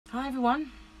Hi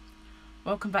everyone,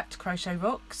 welcome back to Crochet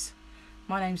Rocks.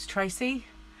 My name's Tracy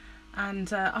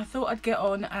and I thought I'd get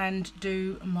on and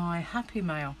do my happy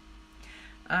mail.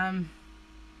 No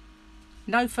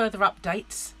further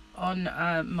updates on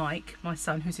Mike, my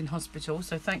son, who's in hospital,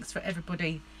 so thanks for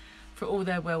everybody for all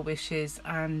their well wishes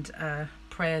and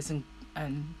prayers and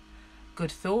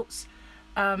good thoughts.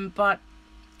 But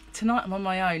tonight I'm on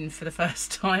my own for the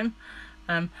first time.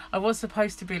 I was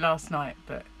supposed to be last night,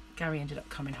 but Gary ended up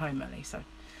coming home early, so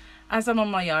as I'm on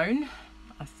my own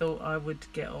I thought I would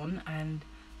get on and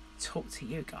talk to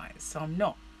you guys. So I'm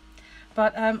not,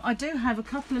 but I do have a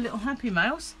couple of little happy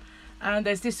mails, and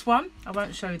there's this one. I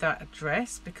won't show that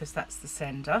address because that's the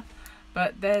sender,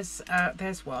 but there's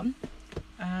one,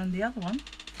 and the other one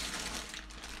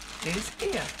is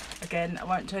here. Again, I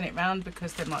won't turn it round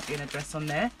because there might be an address on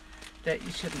there that you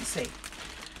shouldn't see.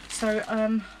 So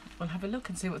we'll have a look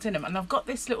and see what's in them. And I've got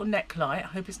this little neck light. I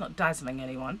hope it's not dazzling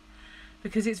anyone,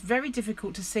 because it's very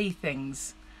difficult to see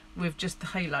things with just the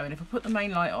halo, and if I put the main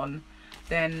light on,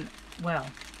 then, well,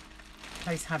 it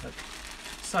plays havoc.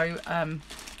 So I'll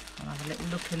have a little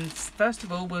look, and first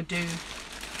of all we'll do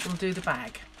the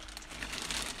bag.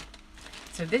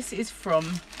 So this is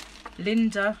from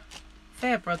Linda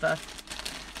Fairbrother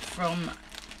from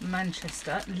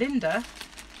Manchester. Linda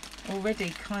already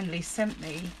kindly sent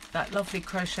me that lovely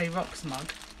Crochet Rocks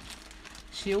mug.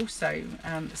 She also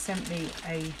sent me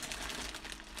a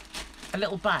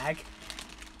little bag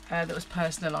that was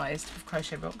personalised with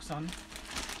Crochet Rocks on,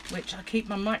 which I keep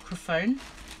my microphone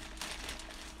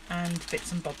and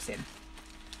bits and bobs in.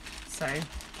 So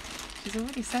she's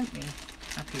already sent me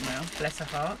happy mail, bless her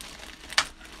heart.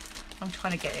 I'm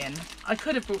trying to get in. I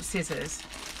could have brought scissors.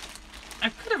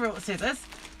 If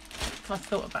I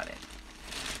thought about it.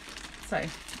 So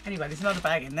anyway, there's another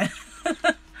bag in there.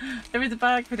 There is a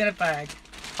bag within a bag.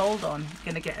 Hold on, I'm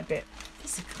going to get a bit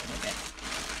physical with it.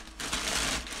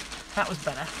 That was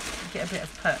better. Get a bit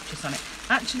of purchase on it.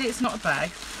 Actually, it's not a bag.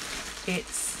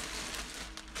 It's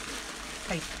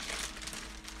paper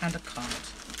and a card.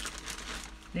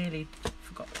 Nearly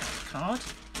forgot about the card.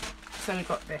 So we've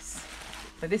got this.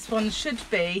 So this one should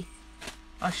be,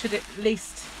 I should at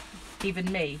least, even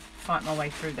me, fight my way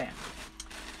through there.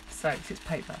 So it's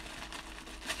paper.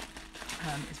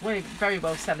 It's very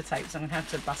well sellotaped, so I'm going to have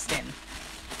to bust in.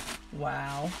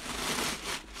 Wow.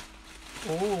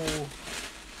 Oh,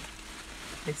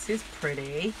 this is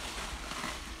pretty.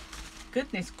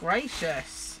 Goodness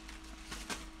gracious.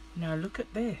 Now look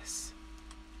at this.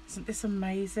 Isn't this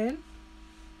amazing?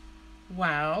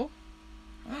 Wow.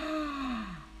 Oh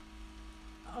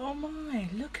my,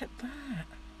 look at that.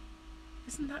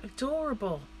 Isn't that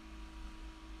adorable?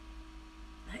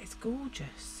 That is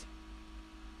gorgeous.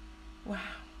 Wow.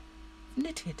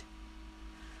 Knitted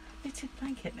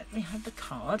blanket. Let me have the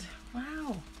card.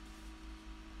 Wow.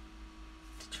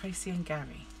 To Tracy and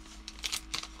Gary.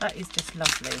 That is just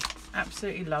lovely.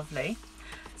 Absolutely lovely.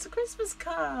 It's a Christmas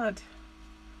card.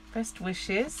 Best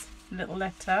wishes. Little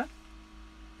letter.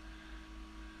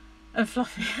 And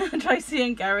Fluffy. Tracy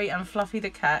and Gary and Fluffy the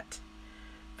cat.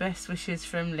 Best wishes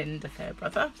from Linda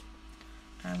Fairbrother.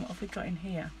 And what have we got in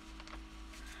here?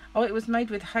 Oh, it was made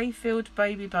with Hayfield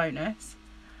Baby Bonus.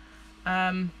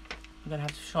 I'm going to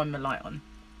have to shine my light on.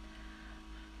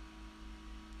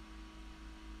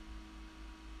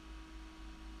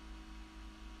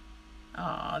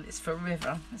 Ah, it's for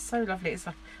River. It's so lovely. It's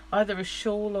like either a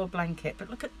shawl or a blanket. But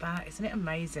look at that. Isn't it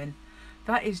amazing?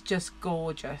 That is just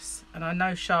gorgeous. And I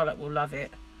know Charlotte will love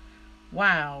it.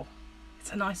 Wow.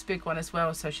 It's a nice big one as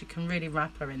well, so she can really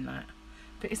wrap her in that.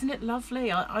 But isn't it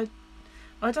lovely?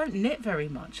 I don't knit very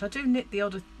much. I do knit the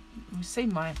odd, you see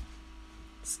my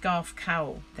scarf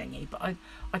cowl thingy, but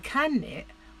I can knit.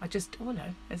 I just, oh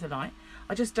no, there's a light.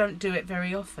 I just don't do it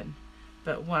very often.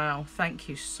 But wow, thank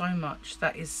you so much.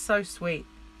 That is so sweet.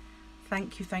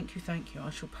 Thank you, thank you, thank you.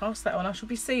 I shall pass that on. I shall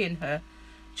be seeing her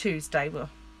Tuesday. Well,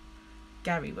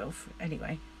 Gary will,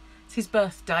 anyway. It's his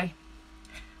birthday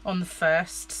on the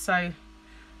 1st, so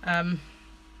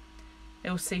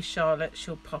he'll see Charlotte.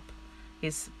 She'll pop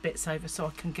his bits over so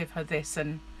I can give her this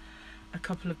and a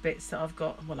couple of bits that I've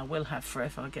got. Well, I will have for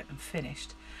if I get them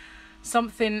finished.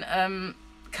 Something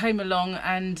came along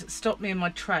and stopped me in my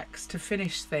tracks to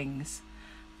finish things,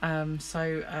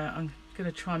 so I'm going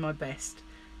to try my best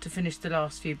to finish the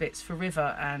last few bits for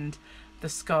River and the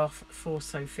scarf for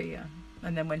Sophia,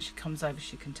 and then when she comes over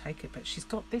she can take it. But she's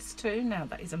got this too now.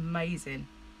 That is amazing.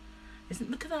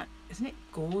 Look at that. Isn't it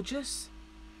gorgeous?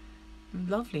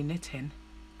 Lovely knitting.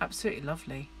 Absolutely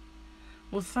lovely.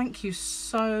 Well, thank you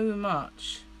so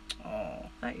much. Oh,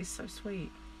 that is so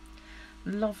sweet.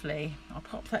 Lovely. I'll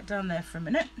pop that down there for a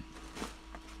minute.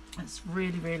 It's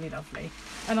really, really lovely.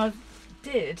 And I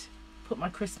did put my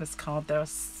Christmas card there. I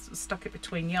stuck it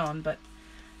between yarn, but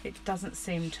it doesn't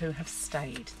seem to have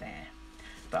stayed there.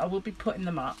 But I will be putting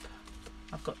them up.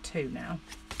 I've got 2 now,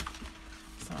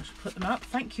 so I should put them up.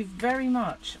 Thank you very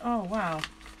much. Oh wow,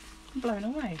 I'm blown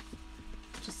away.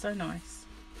 Just so nice.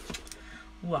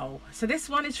 Whoa. So this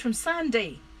one is from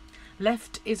Sandy.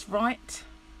 Left is right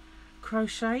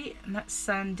crochet, and that's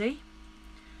Sandy.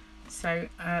 So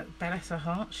bless her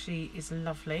heart, she is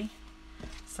lovely.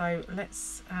 So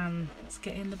let's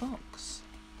get in the box.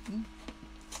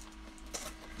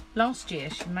 Last year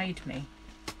she made me,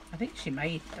 I think she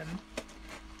made them,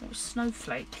 a little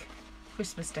snowflake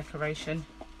Christmas decoration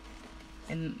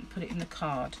and put it in the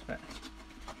card, but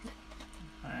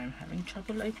I'm having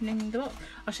trouble opening the box.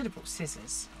 I should have brought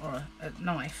scissors or a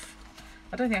knife.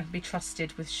 I don't think I can be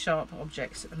trusted with sharp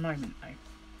objects at the moment though.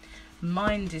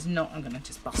 Mind is not, I'm going to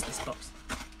just bust this box.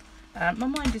 My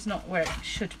mind is not where it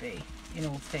should be in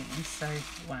all things, so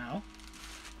wow.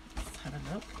 Let's have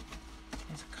a look.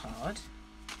 There's a card.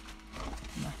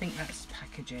 And I think that's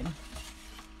packaging.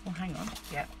 Oh, hang on.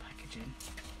 Yep, packaging.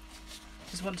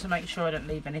 Just want to make sure I don't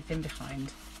leave anything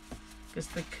behind, because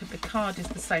the card is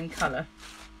the same colour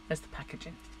as the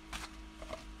packaging.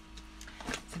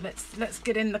 So let's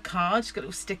get in the card. It's got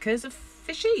little stickers of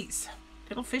fishies.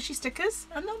 Little fishy stickers,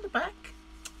 and on the back,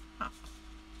 oh,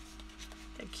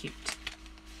 they're cute.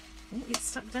 Oh, it's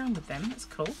stuck down with them, that's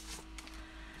cool.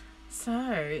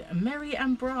 So, Merry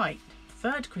and Bright,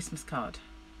 3rd Christmas card.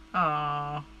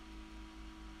 Ah.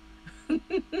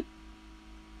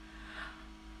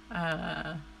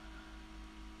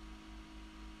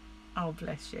 Oh,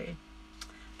 bless you.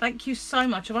 Thank you so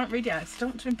much. I won't read it out, I don't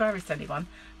want to embarrass anyone,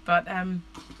 but I'll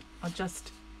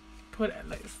just put it,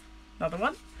 look, another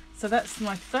one. So that's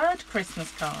my 3rd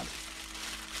Christmas card.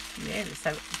 Yeah,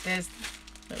 so there's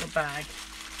a little bag.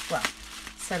 Well,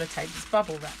 sellotape, it's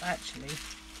bubble wrap actually.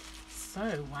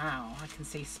 So wow, I can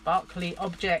see sparkly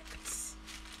objects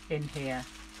in here.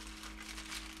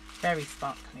 Very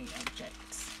sparkly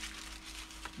objects.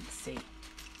 Let's see.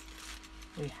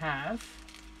 We have,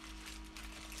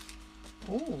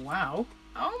 oh wow,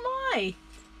 oh my.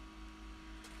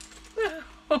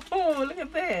 Oh, look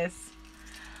at this.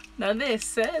 Now this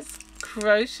says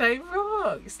Crochet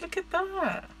Rocks. Look at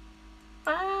that.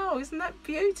 Wow, isn't that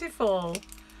beautiful?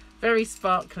 Very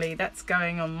sparkly. That's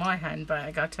going on my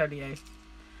handbag, I tell you.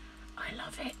 I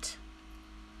love it.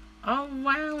 Oh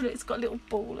wow, it's got a little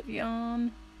ball of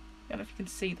yarn. I don't know if you can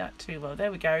see that too well.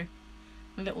 There we go.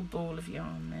 A little ball of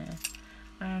yarn there.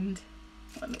 And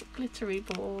a little glittery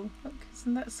ball. Look,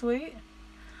 isn't that sweet?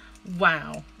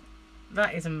 Wow.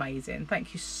 That is amazing.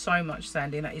 Thank you so much,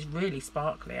 Sandy. That is really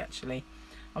sparkly, actually.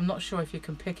 I'm not sure if you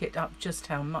can pick it up just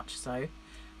how much so.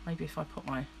 Maybe if I put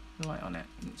my light on it.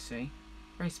 Let's see.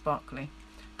 Very sparkly.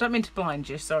 Don't mean to blind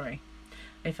you, sorry.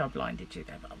 If I blinded you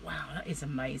there. But wow, that is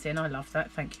amazing. I love that.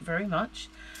 Thank you very much.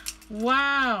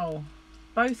 Wow.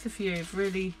 Both of you have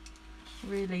really,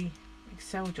 really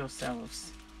excelled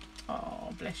yourselves.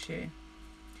 Oh, bless you.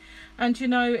 And you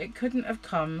know, it couldn't have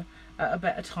come at a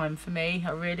better time for me.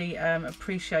 I really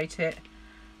appreciate it.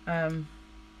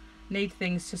 Need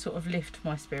things to sort of lift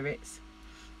my spirits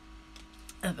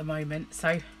at the moment.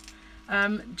 So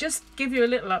just give you a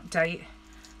little update.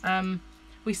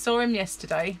 We saw him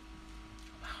yesterday.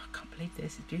 Wow, I can't believe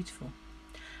this. It's beautiful.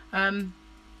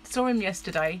 Saw him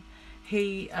yesterday.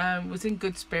 He was in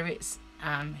good spirits.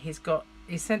 He's got,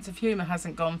 his sense of humour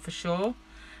hasn't gone for sure,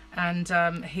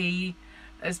 and he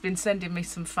has been sending me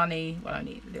some funny, well,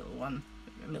 only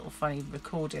a little funny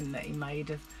recording that he made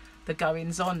of the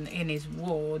goings on in his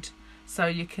ward. So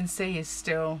you can see he's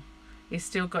still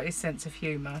got his sense of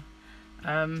humour.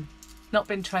 Not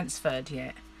been transferred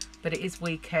yet, but it is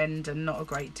weekend and not a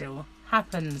great deal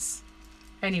happens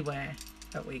anywhere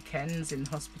at weekends in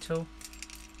hospital.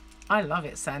 I love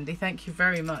it, Sandy. Thank you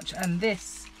very much. And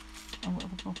this, I'll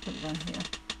put it down here.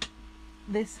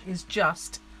 This is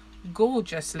just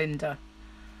gorgeous, Linda.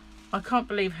 I can't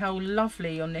believe how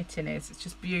lovely your knitting is. It's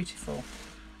just beautiful,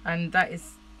 and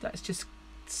that's just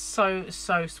so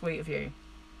sweet of you.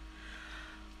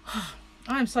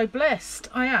 I am so blessed.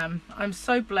 I'm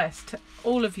so blessed.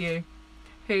 All of you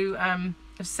who have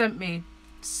sent me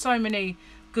so many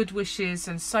good wishes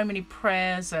and so many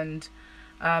prayers, and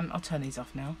I'll turn these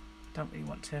off now. Don't really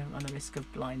want to run the risk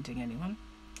of blinding anyone.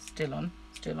 Still on,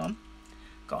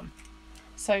 gone.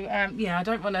 So yeah, I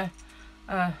don't want to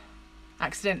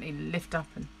accidentally lift up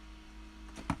and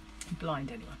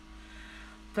blind anyone.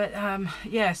 But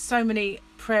yeah, so many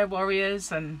prayer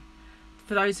warriors, and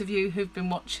for those of you who've been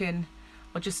watching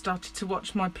or just started to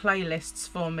watch my playlists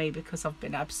for me because I've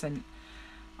been absent,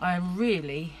 I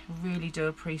really, really do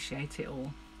appreciate it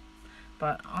all.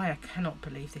 But I cannot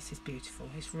believe this is beautiful.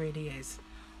 It really is.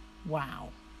 Wow.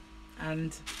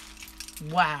 And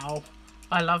wow.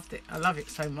 I loved it. I love it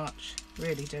so much.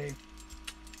 Really do.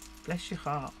 Bless your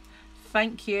heart.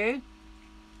 Thank you.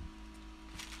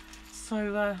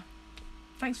 So,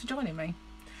 thanks for joining me.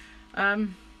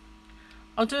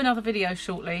 I'll do another video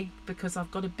shortly because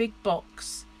I've got a big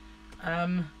box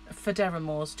for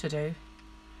Deramores to do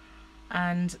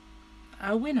and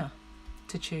a winner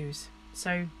to choose.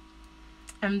 So,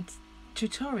 and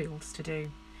tutorials to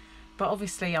do. But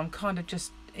obviously I'm kind of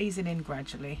just easing in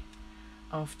gradually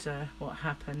after what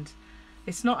happened.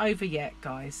 It's not over yet,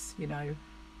 guys, you know.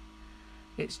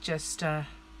 It's just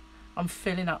I'm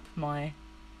filling up my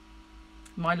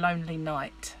lonely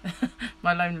night,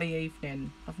 my lonely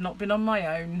evening. I've not been on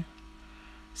my own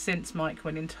since Mike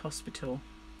went into hospital,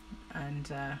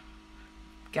 and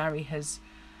Gary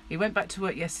he went back to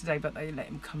work yesterday, but they let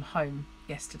him come home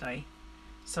yesterday,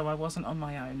 so I wasn't on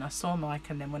my own. I saw Mike,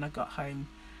 and then when I got home,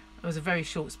 it was a very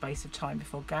short space of time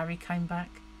before Gary came back.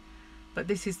 But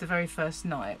this is the very first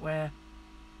night where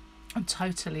I'm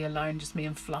totally alone, just me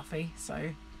and Fluffy.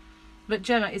 So, but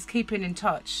Gemma is keeping in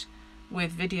touch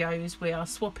with videos. We are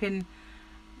swapping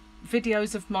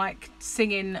videos of Mike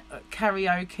singing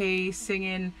karaoke,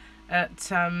 singing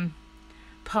at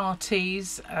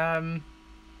parties,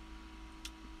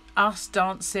 us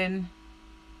dancing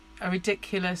a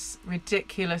ridiculous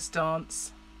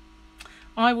dance.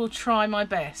 I will try my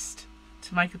best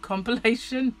to make a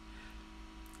compilation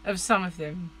of some of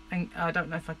them, and I don't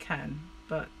know if I can,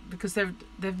 but because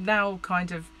they've now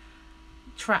kind of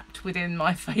trapped within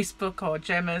my Facebook or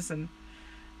Gemma's, and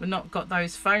we've not got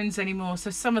those phones anymore,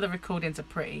 so some of the recordings are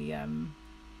pretty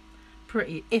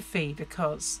iffy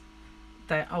because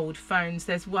they're old phones.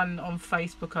 There's one on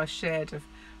Facebook I shared of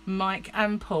Mike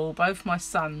and Paul, both my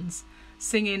sons,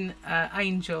 singing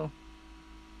Angel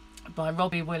by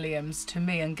Robbie Williams to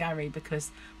me and Gary,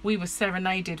 because we were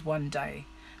serenaded one day.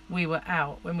 We were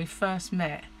out when we first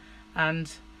met, and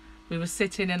we were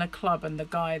sitting in a club, and the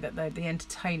guy that the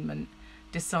entertainment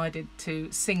decided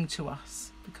to sing to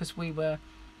us because we were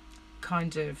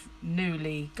kind of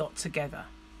newly got together.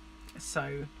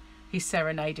 So he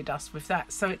serenaded us with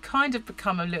that. So it kind of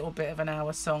become a little bit of an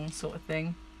hour song sort of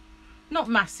thing. Not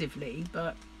massively,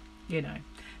 but you know.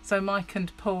 So Mike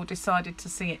and Paul decided to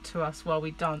sing it to us while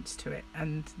we danced to it,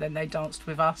 and then they danced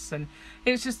with us, and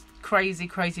it was just crazy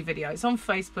video. It's on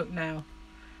Facebook now,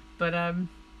 but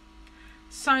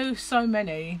so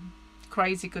many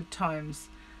crazy good times.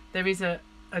 There is a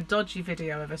dodgy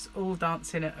video of us all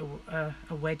dancing at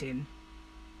a wedding.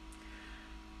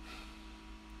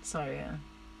 So yeah,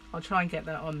 I'll try and get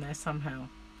that on there somehow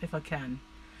if I can,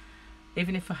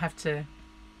 even if I have to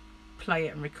play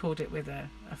it and record it with a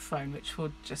phone, which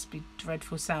will just be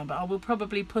dreadful sound, but I will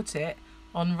probably put it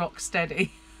on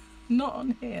Rocksteady, not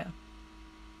on here.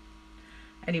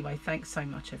 Anyway, thanks so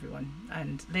much everyone.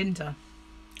 And Linda,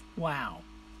 wow.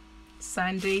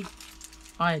 Sandy,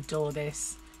 I adore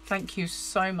this. Thank you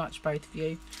so much, both of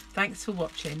you. Thanks for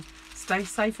watching. Stay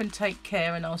safe and take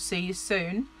care, and I'll see you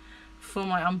soon for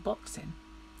my unboxing.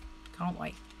 Can't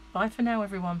wait. Bye for now,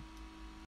 everyone.